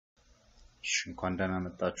እንኳን ደህና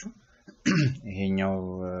መጣችሁ ይሄኛው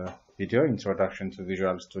ቪዲዮ introduction to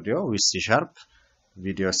visual studio with C#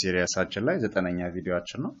 ቪዲዮ ሲሪየሳችን ላይ 9ኛ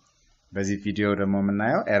ቪዲዮአችን ነው በዚህ ቪዲዮ ደግሞ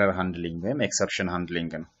የምናየው ኤረር ሃንድሊንግ ወይም ኤክሰፕሽን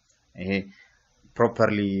ሃንድሊንግ ነው ይሄ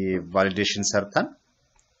ፕሮፐርሊ ቫሊዴሽን ሰርተን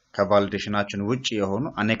ከቫሊዴሽናችን ውጪ የሆኑ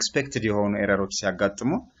unexpected የሆኑ ኤረሮች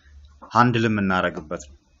ሲያጋጥሙ ሃንድል የምናረግበት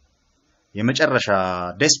ነው የመጨረሻ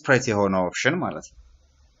ዴስፕሬት የሆነ ኦፕሽን ማለት ነው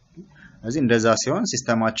እዚህ እንደዛ ሲሆን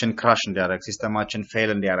ሲስተማችን ክራሽ እንዲያደርግ ሲስተማችን ፌል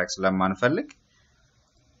እንዲያደርግ ስለማንፈልግ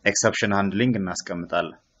ኤክሰፕሽን ሃንድሊንግ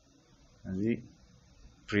እናስቀምጣለን እዚህ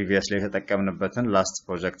previously የተጠቀምንበትን ላስት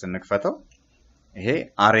ፕሮጀክት እንክፈተው ይሄ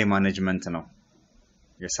አሬ ማኔጅመንት ነው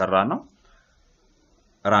የሰራነው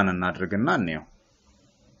ራን እናድርግና እንየው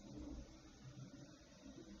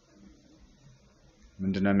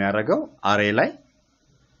ምንድነው የሚያደርገው አሬ ላይ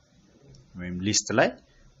ወይም ሊስት ላይ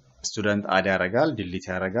ስቱደንት አድ ያረጋል ዲሊት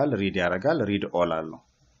ያረጋል ሪድ ያረጋል ሪድ ኦል አለው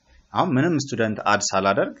አሁን ምንም ስቱደንት አድ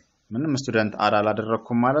ሳላደርግ ምንም ስቱደንት አድ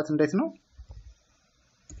አላደረኩም ማለት እንዴት ነው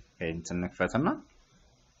እንትን ንክፈትና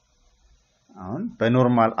አሁን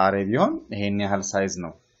በኖርማል አሬ ቢሆን ይሄን ያህል ሳይዝ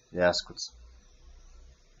ነው ያስኩት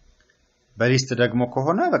በሊስት ደግሞ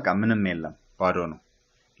ከሆነ በቃ ምንም የለም ባዶ ነው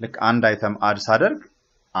ልክ አንድ አይተም አድ ሳደርግ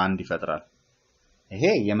አንድ ይፈጥራል ይሄ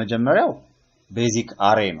የመጀመሪያው ቤዚክ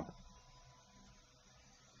አሬ ነው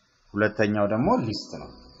ሁለተኛው ደግሞ ሊስት ነው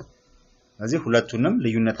ስለዚህ ሁለቱንም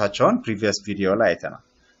ልዩነታቸውን ፕሪቪየስ ቪዲዮ ላይ አይተናል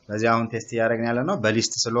ስለዚህ አሁን ቴስት ያደረግን ያለ ነው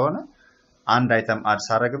በሊስት ስለሆነ አንድ አይተም አድ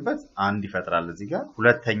ሳረግበት አንድ ይፈጥራል እዚህ ጋር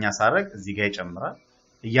ሁለተኛ ሳረግ እዚህ ጋር ይጨምራል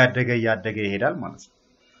እያደገ ይሄዳል ማለት ነው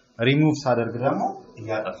ሪሙቭ ሳደርግ ደግሞ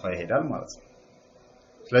እያጠፋ ይሄዳል ማለት ነው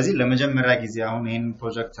ስለዚህ ለመጀመሪያ ጊዜ አሁን ይሄን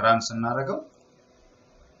ፕሮጀክት ራን ስናደርገው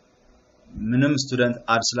ምንም ስቱደንት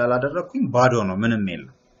አድ ስላላደረኩኝ ባዶ ነው ምንም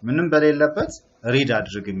የለም ምንም በሌለበት ሪድ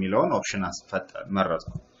አድርግ የሚለውን ኦፕሽን አስፈጠር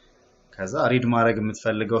መረጥኩ ከዛ ሪድ ማድረግ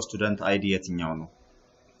የምትፈልገው ስቱደንት አይዲ የትኛው ነው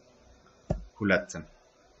ሁለቱም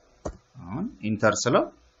አሁን ኢንተር ስለው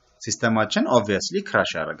ሲስተማችን obviously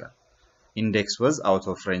crash ያደርጋል index was out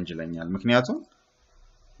of range ይለኛል ምክንያቱም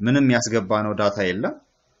ምንም ያስገባነው ዳታ የለም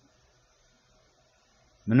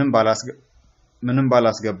ምንም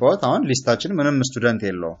ባላስገባውት አሁን ሊስታችን ምንም ስቱደንት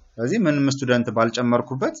የለው ስለዚህ ምንም ስቱደንት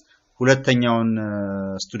ባልጨመርኩበት ሁለተኛውን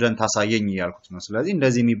ስቱደንት አሳየኝ ያልኩት ነው ስለዚህ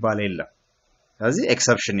እንደዚህ የሚባል የለም ስለዚህ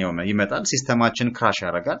ኤክሰፕሽን ይመጣል ሲስተማችን ክራሽ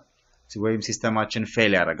ያደርጋል ወይም ሲስተማችን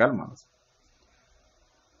ፌል ያደርጋል ማለት ነው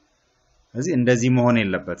ስለዚህ እንደዚህ መሆን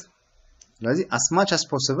የለበት ስለዚህ as much as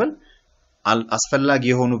possible አስፈላጊ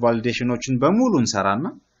የሆኑ ቫሊዴሽኖችን በሙሉ እንሰራና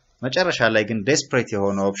መጨረሻ ላይ ግን ዴስፕሬት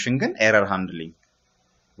የሆነ ኦፕሽን ግን ኤረር ሃንድሊንግ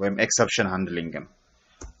ወይም ኤክሰፕሽን ሃንድሊንግ ነው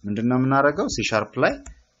ምንድነው የምናደርገው C# ላይ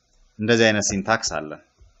እንደዚህ አይነት ሲንታክስ አለ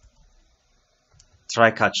try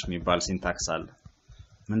catch የሚባል ሲንታክስ አለ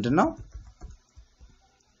ምንድነው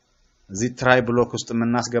እዚህ try ብሎክ ውስጥ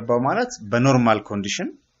የምናስገባው ማለት በኖርማል ኮንዲሽን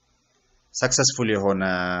ሰክሰስፉል የሆነ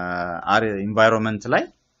ኢንቫይሮንመንት ላይ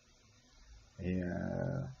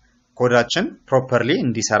ኮዳችን ፕሮፐርሊ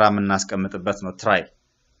እንዲሰራ የምናስቀምጥበት ነው try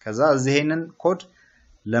ከዛ እዚህ ይሄንን ኮድ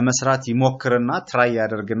ለመስራት ይሞክርና try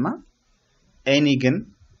ያደርግና any ግን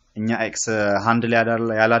እኛ ኤክስ ሃንድል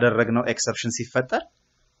ያላደረግነው ኤክሰፕሽን ሲፈጠር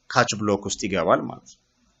ካች ብሎክ ውስጥ ይገባል ማለት ነው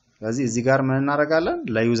ስለዚህ እዚህ ጋር ምን እናደርጋለን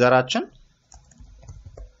ለዩዘራችን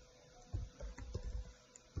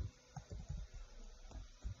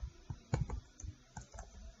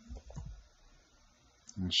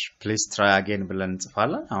please try again ብለን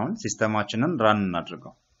እንጽፋለን አሁን ሲስተማችንን ራን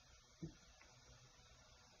እናድርገው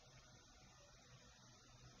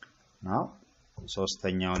now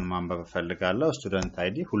ሶስተኛውን ማንበብ ፈልጋለሁ ስቱደንት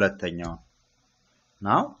አይዲ ሁለተኛው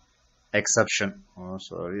now exception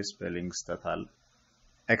spelling ስህተት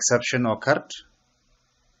exception occurred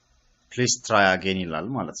please try again ይላል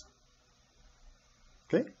ማለት ነው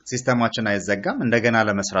ኦኬ ሲስተማችን አይዘጋም እንደገና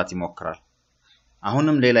ለመስራት ይሞክራል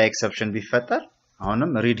አሁንም ሌላ ኤክሰፕሽን ቢፈጠር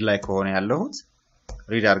አሁንም ሪድ ላይ ከሆነ ያለሁት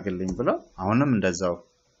ሪድ አድርግልኝ ብለው አሁንም እንደዛው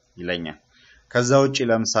ይለኛል ከዛ ውጪ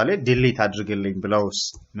ለምሳሌ ዲሊት አድርግልኝ ብለውስ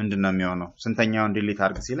ምንድነው የሚሆነው ስንተኛውን ዲሊት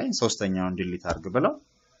አድርግ ሲለኝ ሶስተኛውን ዲሊት አድርግ ብለው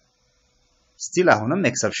ስቲል አሁንም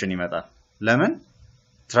ኤክሰፕሽን ይመጣል ለምን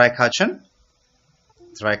try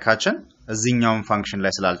catchን እዚህኛውን ፋንክሽን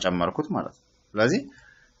ላይ ስላልጨመርኩት ማለት ነው ስለዚህ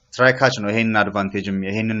try catch ነው ይሄንን አድቫንቴጅም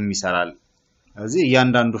ይሄንን ይሰራል ስለዚህ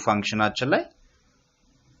እያንዳንዱ ፋንክሽናችን ላይ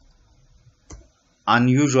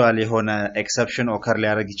unusual የሆነ ኤክሰፕሽን ኦከር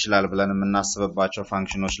ሊያደርግ ይችላል ብለን የምናስብባቸው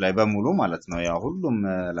ፋንክሽኖች ላይ በሙሉ ማለት ነው ያው ሁሉም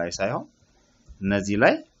ላይ ሳይሆን እነዚህ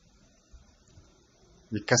ላይ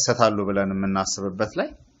ይከሰታሉ ብለን የምናስብበት ላይ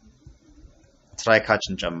try catch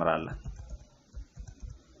እንጨምራለን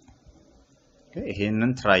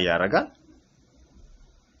ይሄንን try ያደርጋል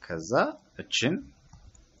ከዛ እችን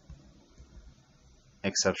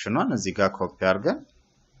ኤክሰፕሽኗን እዚህ ጋር ኮፒ አድርገን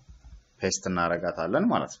ፔስት እናረጋታለን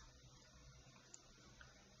ማለት ነው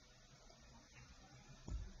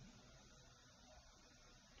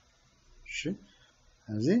እሺ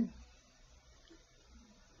እዚህ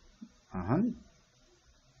አሁን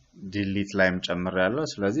ዲሊት ላይም ጨምሬያለሁ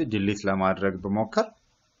ስለዚህ ዲሊት ለማድረግ ብሞክር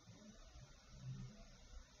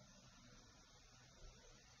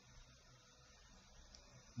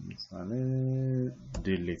ምሳሌ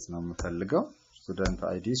ዲሊት ነው የምፈልገው ስቱደንት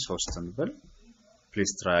አይዲ 3 እንበል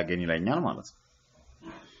ፕሊዝ ትራይ አገን ይለኛል ማለት ነው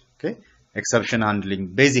ኦኬ ኤክሰፕሽን ሃንድሊንግ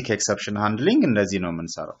ቤዚክ ኤክሰፕሽን ሃንድሊንግ እንደዚህ ነው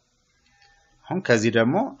የምንሰራው አሁን ከዚህ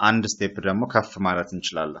ደግሞ አንድ ስቴፕ ደግሞ ከፍ ማለት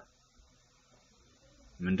እንችላለን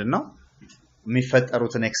ምንድነው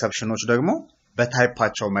የሚፈጠሩትን ኤክሰፕሽኖች ደግሞ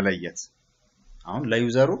በታይፓቸው መለየት አሁን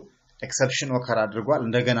ለዩዘሩ ኤክሰፕሽን ኦከር አድርጓል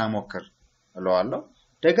እንደገና ሞክር እለዋለሁ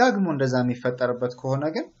ደጋግሞ እንደዛ የሚፈጠርበት ከሆነ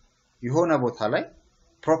ግን የሆነ ቦታ ላይ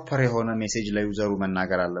ፕሮፐር የሆነ ሜሴጅ ለዩዘሩ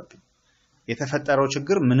መናገር አለብኝ የተፈጠረው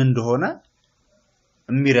ችግር ምን እንደሆነ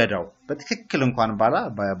የሚረዳው በትክክል እንኳን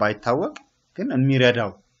ባይታወቅ ግን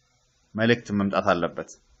የሚረዳው መልእክት መምጣት አለበት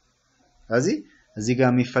ስለዚህ እዚህ ጋር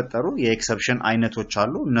የሚፈጠሩ የኤክሰፕሽን አይነቶች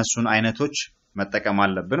አሉ እነሱን አይነቶች መጠቀም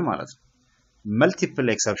አለብን ማለት ነው መልቲፕል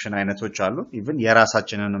ኤክሰፕሽን አይነቶች አሉ ኢቭን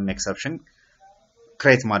የራሳችንንም ኤክሰፕሽን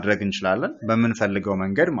ክሬት ማድረግ እንችላለን በመንፈልገው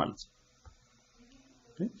መንገድ ማለት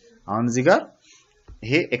ነው አሁን እዚህ ጋር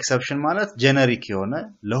ይሄ ኤክሰፕሽን ማለት ጄነሪክ የሆነ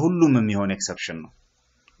ለሁሉም የሚሆን ኤክሰፕሽን ነው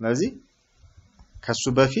ስለዚህ ከሱ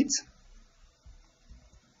በፊት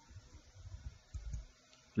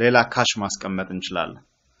ሌላ ካሽ ማስቀመጥ እንችላለን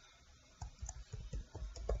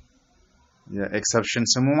የኤክሰፕሽን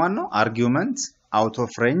ስሙ ማን ነው አርጊውመንት አውት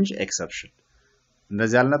ኦፍ ሬንጅ ኤክሰፕሽን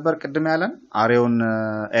እንደዚህ ያልነበር ቅድም ያለን አሬውን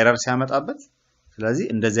ኤረር ሲያመጣበት ስለዚህ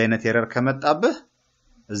እንደዚህ አይነት ኤረር ከመጣብህ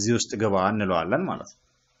እዚህ ውስጥ ግባ እንለዋለን ማለት ነው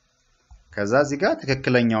ከዛ እዚህ ጋር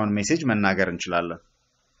ትክክለኛውን ሜሴጅ መናገር እንችላለን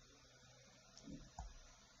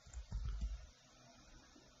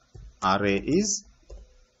array is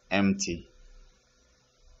empty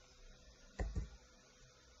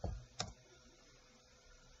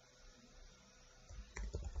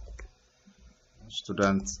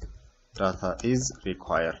student data is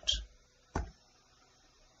required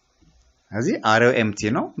እዚህ አሬው ኤምፕቲ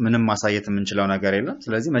ነው ምንም ማሳየት የምንችለው ነገር የለም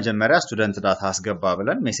ስለዚህ መጀመሪያ ስቱደንት ዳታ አስገባ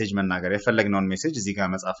ብለን ሜሴጅ መናገር የፈለግነውን ሜሴጅ እዚህ ጋር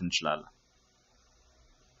መጻፍ እንችላለን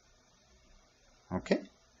ኦኬ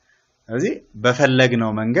እዚህ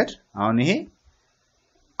በፈለግነው መንገድ አሁን ይሄ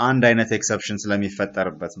አንድ አይነት ኤክሰፕሽን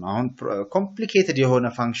ስለሚፈጠርበት ነው አሁን ኮምፕሊኬትድ የሆነ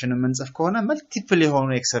ፋንክሽን የምንጽፍ ከሆነ መልቲፕል የሆኑ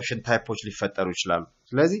ኤክሰፕሽን ታይፖች ሊፈጠሩ ይችላሉ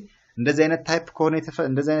ስለዚህ እንደዚህ አይነት ታይፕ ከሆነ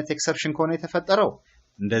እንደዚህ አይነት ኤክሰፕሽን ከሆነ የተፈጠረው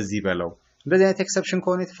እንደዚህ በለው እንደዚህ አይነት ኤክሰፕሽን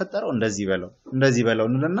ከሆነ የተፈጠረው እንደዚህ በለው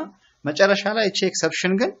እንልና መጨረሻ ላይ እቺ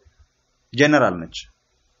ኤክሰፕሽን ግን ጀነራል ነች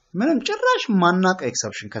ምንም ጭራሽ ማናቀ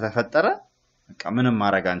ኤክሰፕሽን ከተፈጠረ በቃ ምንም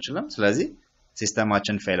ማድረግ አንችልም ስለዚህ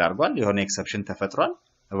ሲስተማችን ፌል አድርጓል የሆነ ኤክሰፕሽን ተፈጥሯል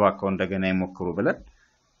እባክዎ እንደገና ይሞክሩ ብለን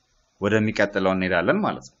ወደሚቀጥለው እንሄዳለን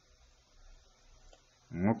ማለት ነው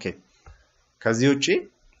ኦኬ ከዚህ ውጪ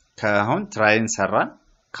ከአሁን ትራይን ሰራን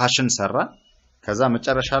ካሽን ሰራን ከዛ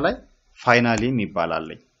መጨረሻ ላይ ፋይናሊ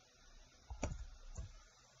ይባላልኝ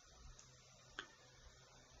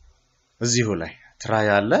እዚሁ ላይ ትራይ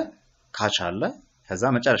አለ ካች አለ ከዛ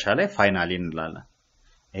መጨረሻ ላይ ፋይናሊ እንላለን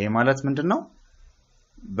ይሄ ማለት ምንድነው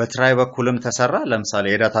በትራይ በኩልም ተሰራ ለምሳሌ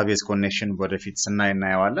የዳታቤዝ ኮኔክሽን ወደፊት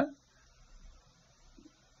እናያዋለን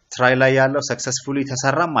ትራይ ላይ ያለው ሰክሰስፉሊ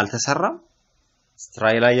ተሰራም አልተሰራም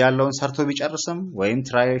ትራይ ላይ ያለውን ሰርቶ ቢጨርስም ወይም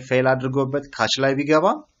ትራይ ፌል አድርጎበት ካች ላይ ቢገባ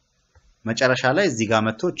መጨረሻ ላይ እዚህ ጋር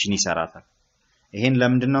መጥቶ እቺን ይሰራታል ይሄን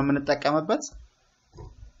ለምንድነው የምንጠቀምበት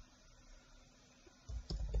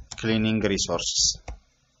cleaning resources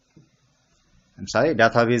ለምሳሌ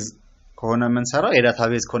ዳታቤዝ ከሆነ የምንሰራው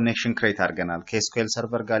የዳታቤዝ ኮኔክሽን ክሬት አድርገናል ከኤስኩኤል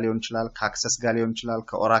ሰርቨር ጋር ሊሆን ይችላል ከአክሰስ ጋር ሊሆን ይችላል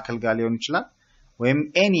ከኦራክል ጋር ሊሆን ይችላል ወይም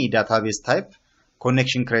ኤኒ ዳታቤዝ ታይፕ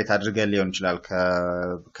ኮኔክሽን ክሬት አድርገን ሊሆን ይችላል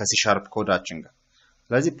ከሲ ሻርፕ ኮዳችን ጋር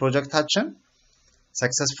ስለዚህ ፕሮጀክታችን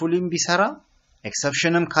ሰክሰስፉሊ ቢሰራ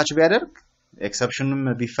ኤክሰፕሽንም ካች ቢያደርግ ኤክሰፕሽንም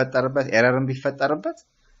ቢፈጠርበት ኤረርም ቢፈጠርበት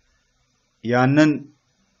ያንን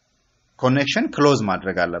ኮኔክሽን ክሎዝ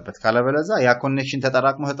ማድረግ አለበት ካለበለዛ ያ ኮኔክሽን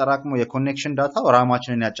ተጠራቅሞ የኮኔክሽን ዳታው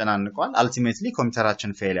ራማችንን ያጨናንቀዋል አልቲሜትሊ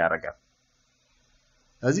ኮምፒውተራችን ፌል ያደርጋል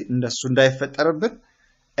ስለዚህ እንደሱ እንዳይፈጠርብን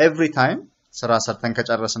ኤቭሪ ታይም ስራ ሰርተን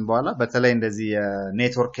ከጨረስን በኋላ በተለይ እንደዚህ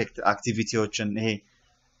የኔትወርክ አክቲቪቲዎችን ይሄ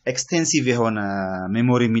ኤክስቴንሲቭ የሆነ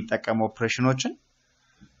ሜሞሪ የሚጠቀሙ ኦፕሬሽኖችን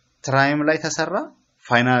ትራይም ላይ ተሰራ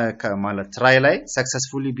ፋይናል ማለት ትራይ ላይ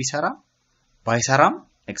ሰክሰስፉሊ ቢሰራ ባይሰራም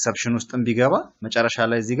ኤክሰፕሽን ውስጥም ቢገባ መጨረሻ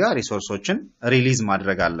ላይ እዚህ ጋር ሪሶርሶችን ሪሊዝ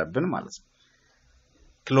ማድረግ አለብን ማለት ነው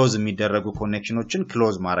ክሎዝ የሚደረጉ ኮኔክሽኖችን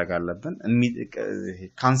ክሎዝ ማድረግ አለብን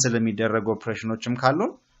ካንሰል የሚደረጉ ኦፕሬሽኖችም ካሉ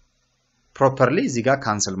ፕሮፐርሊ እዚህ ጋር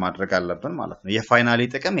ካንሰል ማድረግ አለብን ማለት ነው የፋይናሊ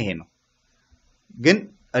ጥቅም ይሄ ነው ግን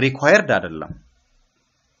ሪኳየርድ አይደለም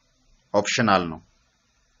ኦፕሽናል ነው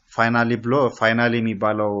ፋይናሊ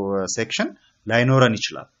የሚባለው ሴክሽን ላይኖረን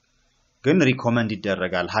ይችላል ግን ሪኮመንድ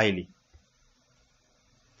ይደረጋል ሃይሊ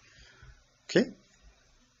ኦኬ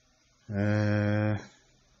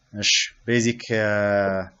እሺ ቤዚክ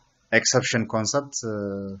ኤክሰፕሽን ኮንሰፕት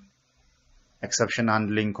ኤክሰፕሽን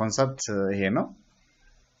ሃንድሊንግ ኮንሰፕት ይሄ ነው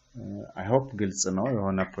I hope ግልጽ ነው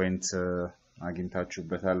የሆነ ፖይንት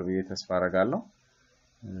አግኝታችሁበታል ብዬ ተስፋ አደርጋለሁ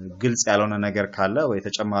ግልጽ ያልሆነ ነገር ካለ ወይ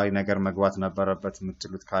ተጨማሪ ነገር መግባት ነበረበት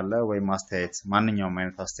የምትሉት ካለ ወይ ማስተያየት ማንኛውም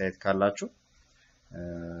አይነት አስተያየት ካላችሁ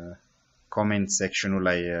ኮሜንት ሴክሽኑ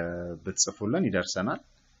ላይ ብትጽፉልን ይደርሰናል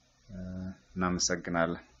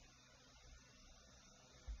እናመሰግናለን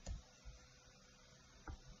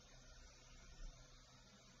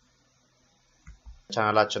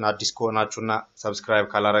ቻናላችን አዲስ ከሆናችሁና ሰብስክራይብ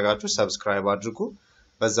ካላረጋችሁ ሰብስክራይብ አድርጉ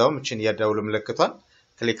በዛውም እቺን የደውል ምልክቷን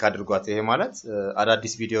ክሊክ አድርጓት ይሄ ማለት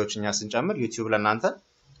አዳዲስ ቪዲዮዎችኛ ስንጨምር YouTube ለእናንተ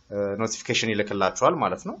ኖቲፊኬሽን ይልክላችኋል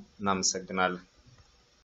ማለት ነው እናመሰግናለን